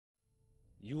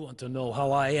You want to know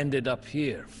how I ended up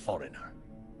here, foreigner?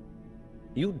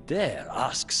 You dare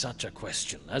ask such a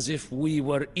question, as if we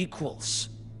were equals.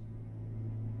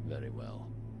 Very well.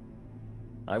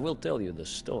 I will tell you the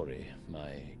story,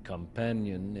 my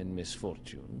companion in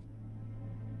misfortune.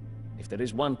 If there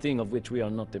is one thing of which we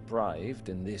are not deprived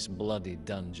in this bloody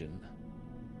dungeon,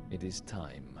 it is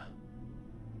time.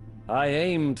 I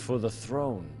aimed for the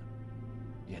throne,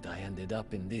 yet I ended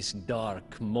up in this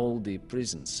dark, moldy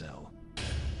prison cell.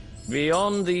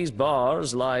 Beyond these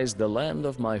bars lies the land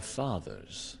of my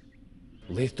fathers,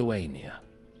 Lithuania.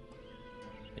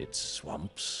 Its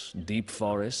swamps, deep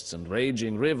forests, and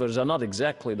raging rivers are not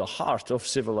exactly the heart of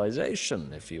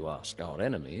civilization, if you ask our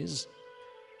enemies.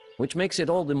 Which makes it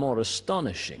all the more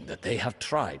astonishing that they have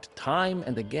tried time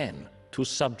and again to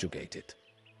subjugate it.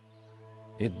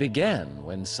 It began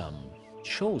when some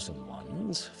chosen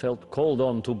ones felt called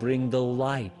on to bring the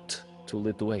light to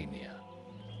Lithuania.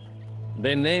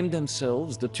 They named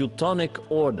themselves the Teutonic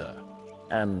Order,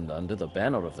 and under the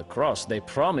banner of the cross they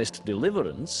promised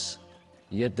deliverance,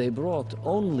 yet they brought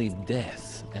only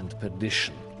death and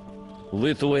perdition.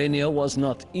 Lithuania was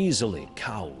not easily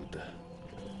cowed.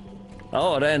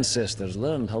 Our ancestors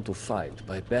learned how to fight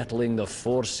by battling the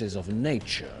forces of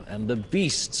nature and the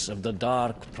beasts of the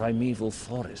dark primeval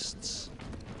forests.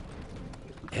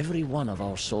 Every one of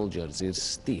our soldiers is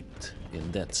steeped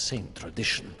in that same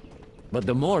tradition. But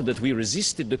the more that we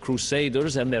resisted the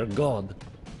Crusaders and their god,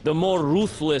 the more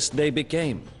ruthless they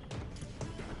became.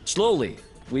 Slowly,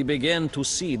 we began to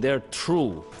see their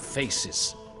true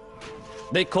faces.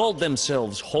 They called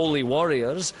themselves holy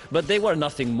warriors, but they were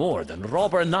nothing more than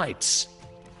robber knights.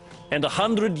 And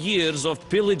 100 years of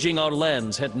pillaging our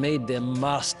lands had made them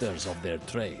masters of their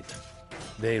trade.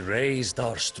 They razed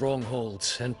our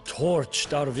strongholds and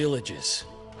torched our villages.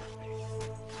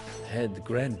 Had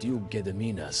Grand Duke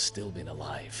Gediminas still been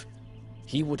alive,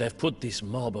 he would have put this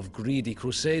mob of greedy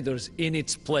crusaders in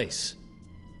its place.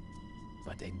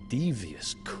 But a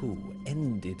devious coup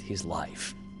ended his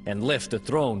life and left the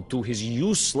throne to his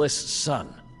useless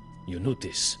son,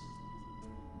 Eunutis.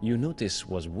 Eunutis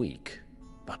was weak,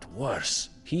 but worse,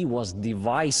 he was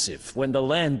divisive when the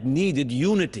land needed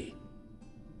unity.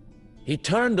 He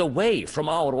turned away from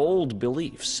our old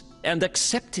beliefs and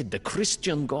accepted the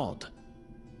Christian God.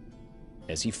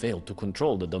 As he failed to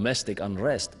control the domestic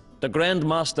unrest, the Grand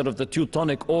Master of the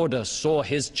Teutonic Order saw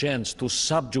his chance to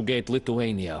subjugate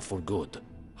Lithuania for good.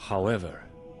 However,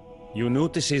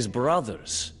 Eunutis'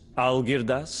 brothers,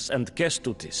 Algirdas and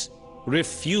Kestutis,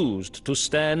 refused to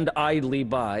stand idly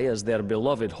by as their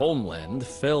beloved homeland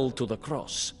fell to the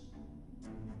cross.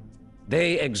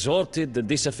 They exhorted the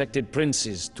disaffected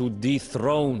princes to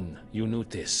dethrone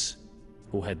Eunutis,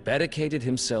 who had barricaded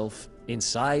himself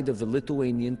inside of the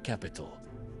Lithuanian capital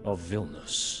of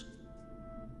Vilnius.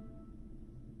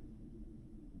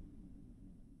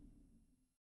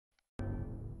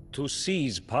 To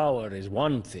seize power is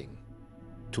one thing.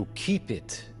 To keep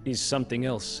it is something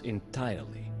else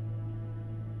entirely.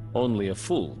 Only a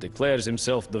fool declares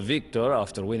himself the victor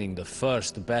after winning the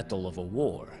first battle of a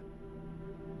war.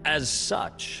 As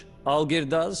such,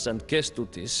 Algirdas and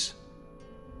Kestutis,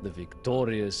 the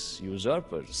victorious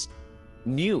usurpers,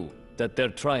 knew that their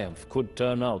triumph could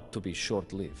turn out to be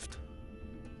short-lived.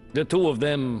 The two of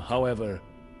them, however,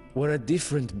 were a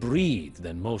different breed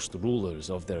than most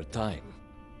rulers of their time.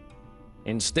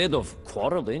 Instead of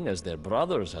quarreling as their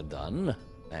brothers had done,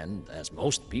 and as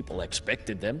most people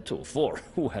expected them to, for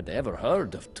who had ever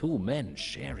heard of two men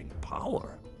sharing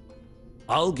power?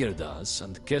 Algirdas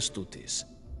and Kestutis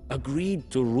agreed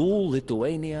to rule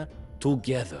Lithuania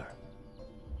together.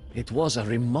 It was a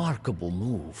remarkable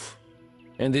move,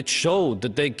 and it showed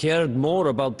that they cared more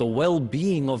about the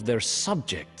well-being of their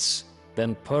subjects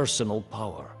than personal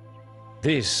power.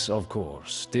 This, of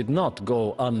course, did not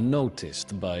go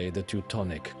unnoticed by the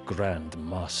Teutonic Grand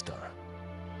Master.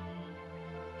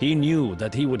 He knew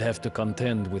that he would have to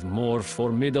contend with more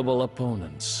formidable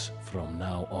opponents from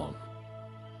now on.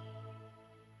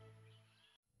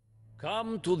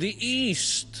 Come to the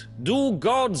east, do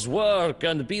God's work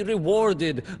and be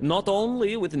rewarded not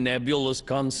only with nebulous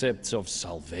concepts of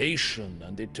salvation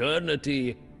and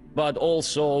eternity, but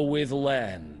also with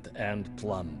land and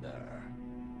plunder.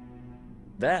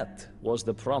 That was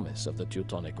the promise of the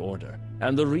Teutonic Order,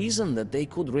 and the reason that they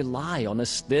could rely on a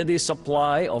steady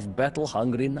supply of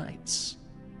battle-hungry knights.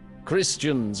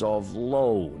 Christians of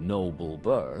low noble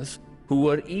birth, who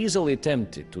were easily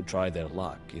tempted to try their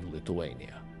luck in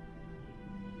Lithuania.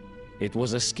 It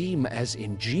was a scheme as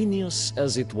ingenious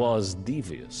as it was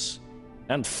devious,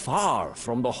 and far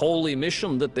from the holy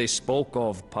mission that they spoke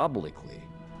of publicly.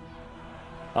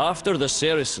 After the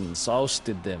Saracens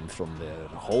ousted them from their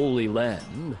holy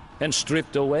land and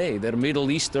stripped away their Middle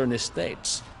Eastern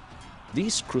estates,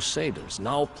 these crusaders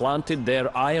now planted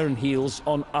their iron heels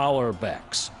on our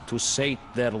backs to sate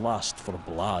their lust for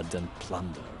blood and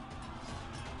plunder.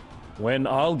 When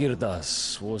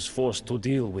Algirdas was forced to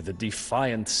deal with the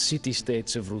defiant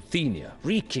city-states of Ruthenia,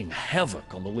 wreaking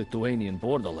havoc on the Lithuanian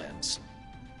borderlands,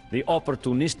 the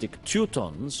opportunistic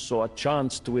Teutons saw a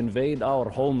chance to invade our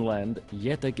homeland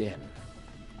yet again.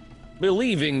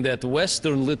 Believing that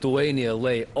western Lithuania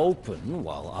lay open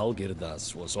while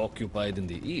Algirdas was occupied in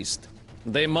the east,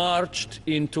 they marched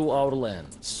into our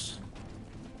lands.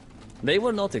 They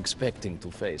were not expecting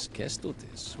to face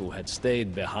Kestutis, who had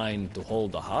stayed behind to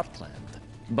hold the heartland.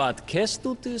 But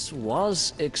Kestutis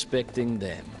was expecting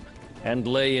them, and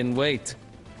lay in wait,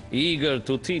 eager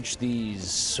to teach these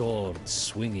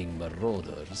sword-swinging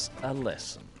marauders a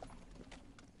lesson.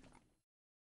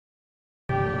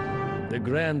 The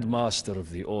Grand Master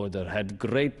of the Order had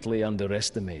greatly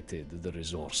underestimated the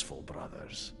resourceful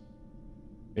brothers.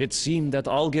 It seemed that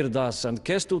Algirdas and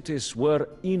Kestutis were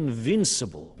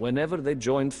invincible whenever they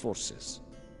joined forces.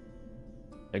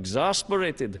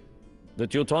 Exasperated, the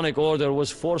Teutonic Order was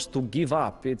forced to give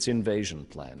up its invasion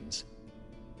plans,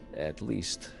 at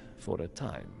least for a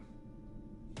time.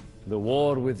 The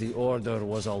war with the Order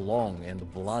was a long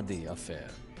and bloody affair,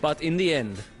 but in the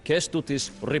end, Kestutis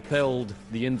repelled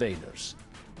the invaders.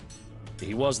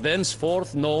 He was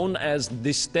thenceforth known as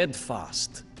the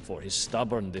Steadfast, for his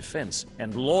stubborn defense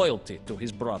and loyalty to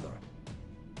his brother.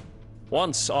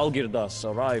 Once Algirdas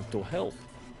arrived to help,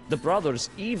 the brothers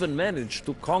even managed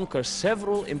to conquer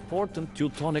several important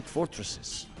Teutonic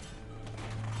fortresses.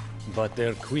 But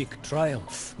their quick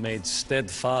triumph made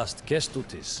steadfast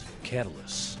Kestutis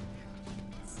careless.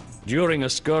 During a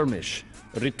skirmish,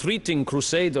 retreating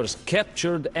crusaders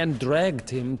captured and dragged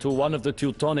him to one of the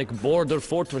Teutonic border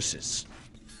fortresses.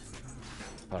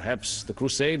 Perhaps the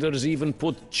Crusaders even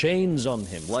put chains on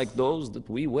him, like those that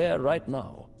we wear right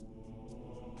now.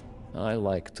 I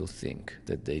like to think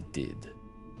that they did.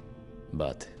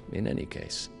 But, in any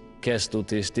case,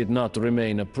 Kestutis did not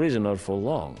remain a prisoner for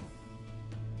long.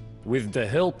 With the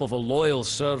help of a loyal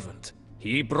servant,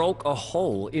 he broke a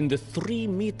hole in the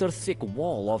 3-meter-thick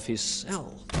wall of his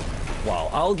cell, while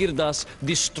Algirdas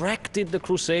distracted the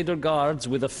Crusader guards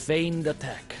with a feigned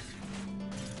attack.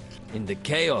 In the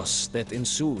chaos that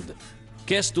ensued,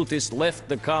 Kestutis left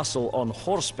the castle on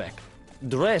horseback,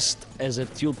 dressed as a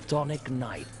Teutonic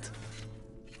knight.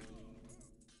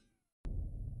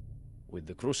 With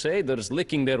the Crusaders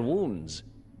licking their wounds,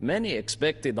 many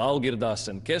expected Algirdas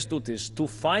and Kestutis to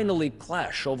finally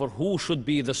clash over who should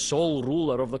be the sole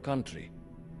ruler of the country.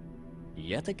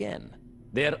 Yet again,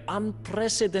 their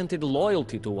unprecedented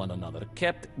loyalty to one another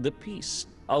kept the peace,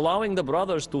 allowing the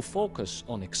brothers to focus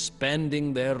on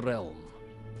expanding their realm.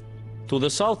 To the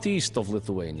southeast of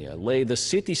Lithuania lay the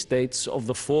city-states of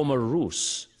the former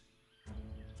Rus.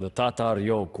 The Tatar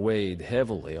yoke weighed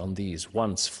heavily on these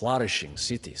once flourishing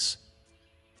cities.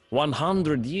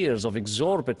 100 years of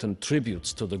exorbitant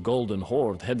tributes to the Golden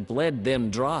Horde had bled them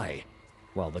dry,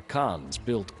 while the Khans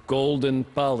built golden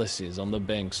palaces on the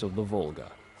banks of the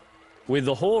Volga. With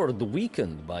the Horde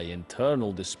weakened by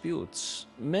internal disputes,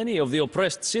 many of the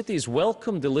oppressed cities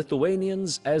welcomed the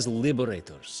Lithuanians as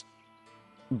liberators.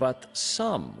 But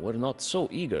some were not so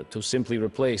eager to simply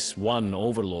replace one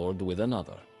overlord with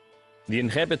another. The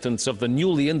inhabitants of the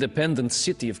newly independent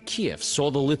city of Kiev saw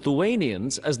the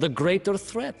Lithuanians as the greater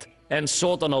threat and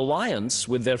sought an alliance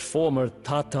with their former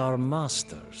Tatar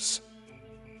masters.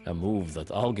 A move that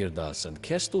Algirdas and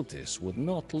Kestutis would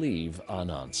not leave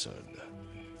unanswered.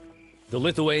 The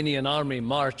Lithuanian army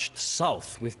marched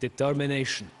south with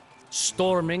determination,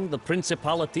 storming the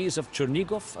principalities of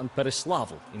Chernigov and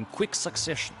Pereslavl in quick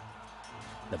succession.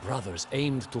 The brothers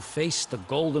aimed to face the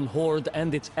Golden Horde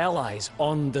and its allies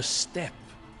on the steppe.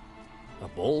 A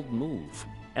bold move,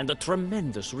 and a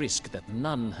tremendous risk that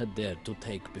none had dared to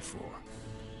take before.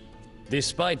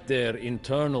 Despite their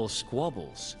internal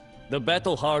squabbles, the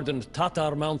battle-hardened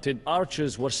Tatar-mounted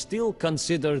archers were still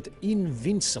considered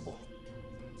invincible.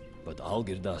 But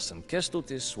Algirdas and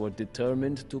Kestutis were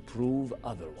determined to prove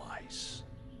otherwise.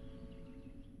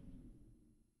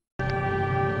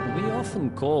 We often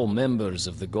call members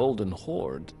of the Golden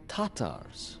Horde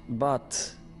Tatars,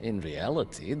 but in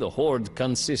reality, the Horde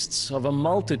consists of a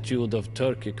multitude of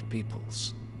Turkic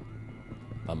peoples.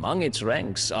 Among its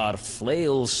ranks are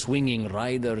flail-swinging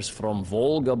riders from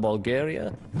Volga,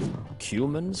 Bulgaria,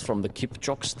 Cumans from the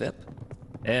Kipchak steppe,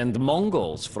 and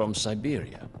Mongols from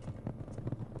Siberia.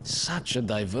 Such a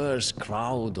diverse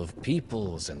crowd of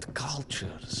peoples and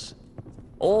cultures,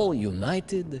 all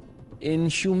united in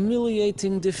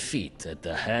humiliating defeat at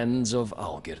the hands of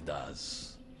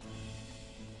Algirdas.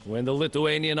 When the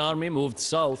Lithuanian army moved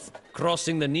south,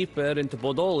 crossing the Dnieper into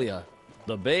Podolia,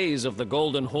 the bays of the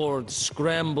Golden Horde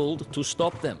scrambled to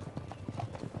stop them.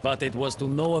 But it was to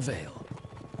no avail.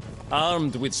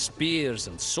 Armed with spears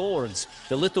and swords,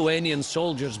 the Lithuanian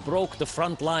soldiers broke the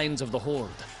front lines of the Horde.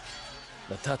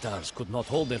 The Tatars could not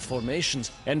hold their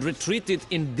formations and retreated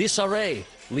in disarray,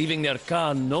 leaving their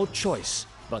Khan no choice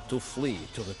but to flee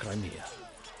to the Crimea.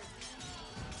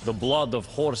 The blood of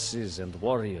horses and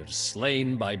warriors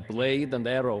slain by blade and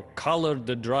arrow colored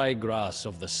the dry grass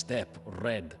of the steppe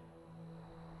red.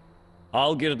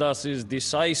 Algirdas's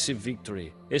decisive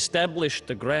victory established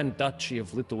the Grand Duchy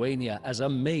of Lithuania as a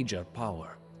major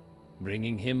power,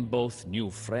 bringing him both new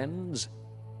friends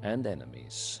and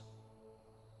enemies.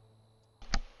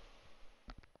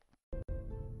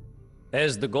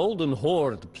 As the Golden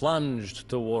Horde plunged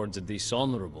towards a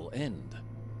dishonorable end,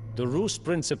 the Rus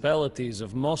principalities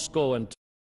of Moscow and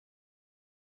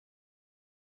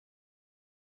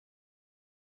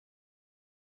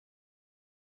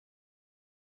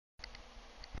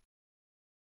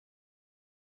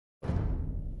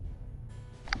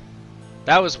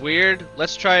That was weird.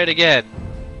 Let's try it again.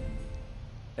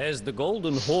 As the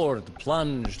Golden Horde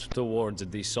plunged towards a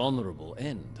dishonorable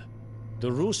end,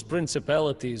 the Rus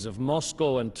principalities of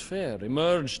Moscow and Tver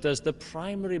emerged as the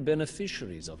primary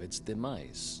beneficiaries of its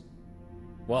demise.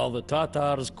 While the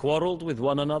Tatars quarreled with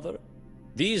one another,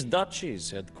 these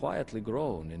duchies had quietly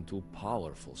grown into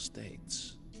powerful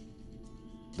states.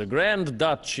 The Grand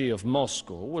Duchy of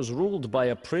Moscow was ruled by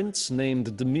a prince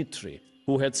named Dmitri,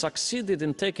 who had succeeded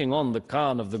in taking on the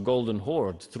Khan of the Golden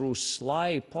Horde through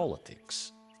sly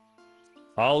politics.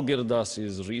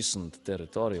 Algirdas's recent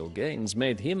territorial gains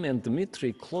made him and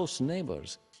Dmitri close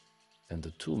neighbors, and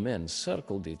the two men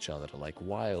circled each other like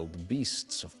wild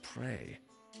beasts of prey,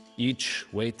 each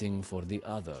waiting for the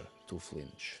other to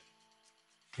flinch.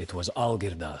 It was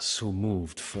Algirdas who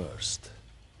moved first.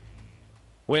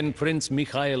 When Prince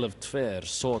Mikhail of Tver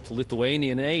sought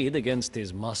Lithuanian aid against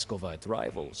his Muscovite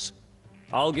rivals,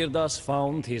 Algirdas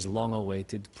found his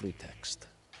long-awaited pretext.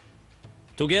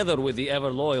 Together with the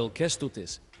ever-loyal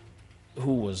Kestutis,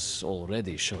 who was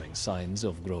already showing signs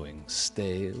of growing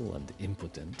stale and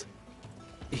impotent,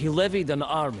 he levied an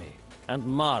army and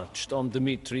marched on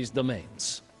Dmitri's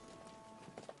domains.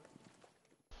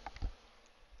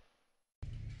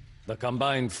 The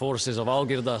combined forces of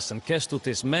Algirdas and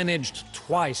Kestutis managed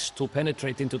twice to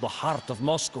penetrate into the heart of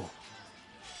Moscow.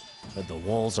 But the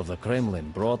walls of the Kremlin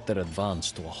brought their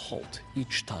advance to a halt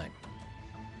each time.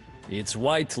 Its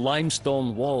white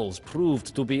limestone walls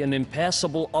proved to be an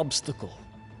impassable obstacle.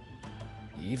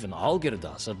 Even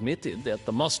Algirdas admitted that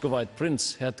the Muscovite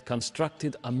prince had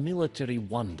constructed a military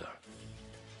wonder.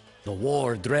 The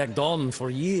war dragged on for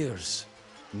years.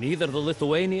 Neither the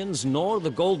Lithuanians nor the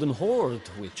Golden Horde,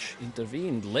 which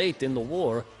intervened late in the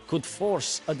war, could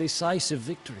force a decisive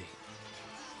victory.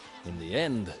 In the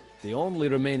end, the only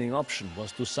remaining option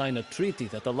was to sign a treaty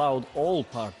that allowed all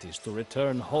parties to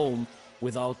return home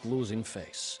without losing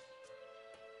face.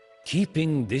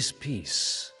 Keeping this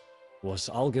peace was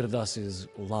Algirdas's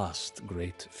last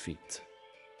great feat.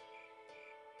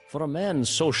 For a man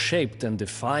so shaped and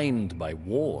defined by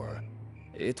war,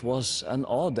 it was an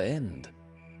odd end.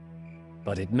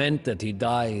 But it meant that he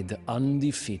died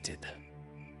undefeated.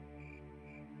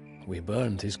 We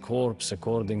burned his corpse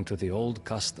according to the old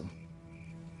custom,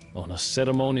 on a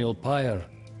ceremonial pyre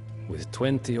with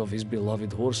 20 of his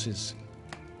beloved horses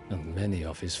and many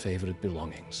of his favorite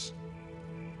belongings.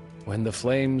 When the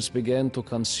flames began to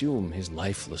consume his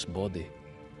lifeless body,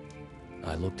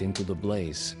 I looked into the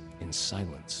blaze in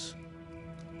silence.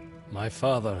 My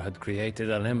father had created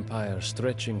an empire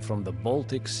stretching from the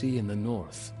Baltic Sea in the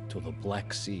north to the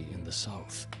Black Sea in the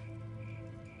south.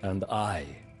 And I,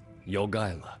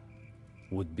 Jogaila,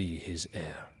 would be his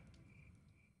heir.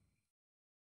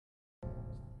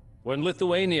 When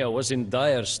Lithuania was in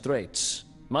dire straits,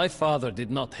 my father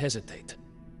did not hesitate.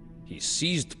 He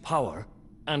seized power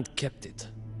and kept it.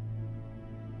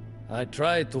 I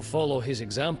tried to follow his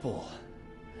example,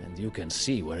 and you can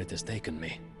see where it has taken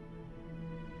me.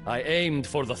 I aimed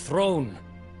for the throne,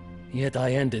 yet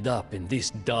I ended up in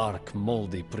this dark,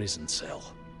 moldy prison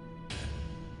cell.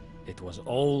 It was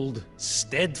old,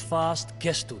 steadfast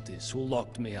Kestutis who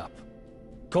locked me up,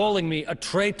 calling me a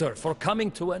traitor for coming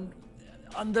to an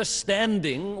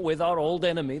understanding with our old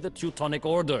enemy, the Teutonic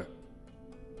Order.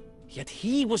 Yet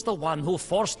he was the one who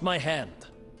forced my hand.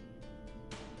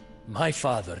 My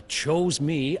father chose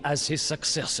me as his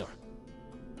successor.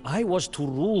 I was to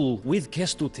rule with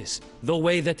Kestutis the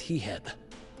way that he had.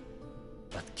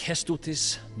 But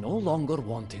Kestutis no longer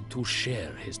wanted to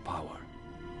share his power.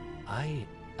 I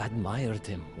admired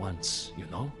him once, you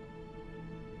know?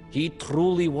 He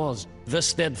truly was the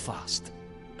steadfast,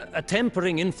 a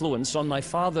tempering influence on my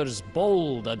father's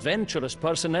bold, adventurous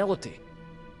personality.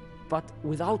 But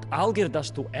without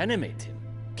Algirdas to animate him,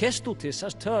 Kestutis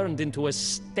has turned into a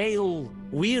stale,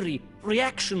 weary,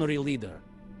 reactionary leader.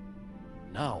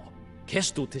 Now,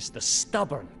 Kestutis the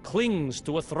stubborn clings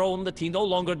to a throne that he no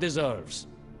longer deserves.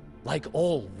 Like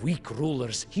all weak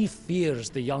rulers, he fears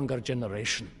the younger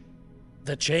generation.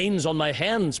 The chains on my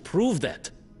hands prove that.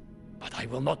 But I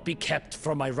will not be kept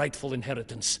from my rightful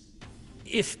inheritance.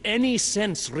 If any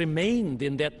sense remained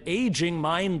in that aging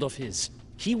mind of his,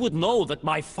 he would know that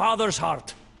my father's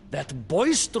heart, that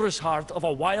boisterous heart of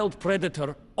a wild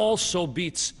predator, also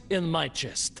beats in my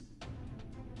chest.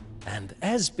 And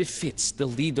as befits the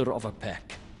leader of a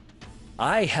pack,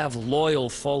 I have loyal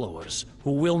followers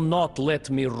who will not let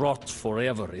me rot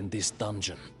forever in this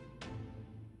dungeon.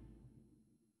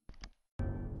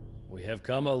 We have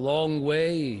come a long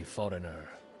way, foreigner.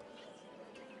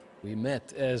 We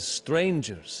met as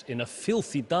strangers in a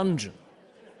filthy dungeon,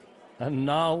 and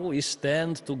now we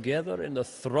stand together in the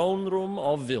throne room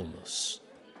of Vilnius.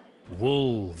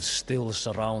 Wolves still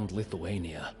surround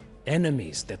Lithuania,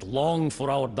 enemies that long for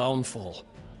our downfall.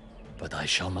 But I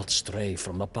shall not stray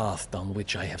from the path down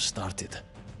which I have started.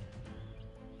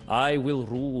 I will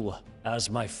rule as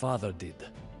my father did,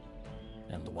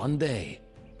 and one day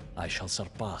I shall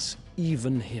surpass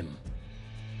even him.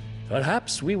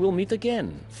 Perhaps we will meet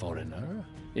again, foreigner,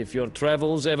 if your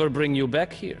travels ever bring you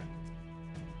back here.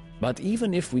 But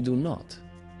even if we do not,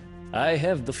 I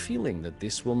have the feeling that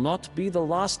this will not be the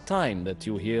last time that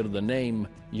you hear the name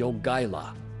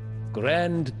Jogaila,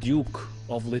 Grand Duke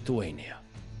of Lithuania.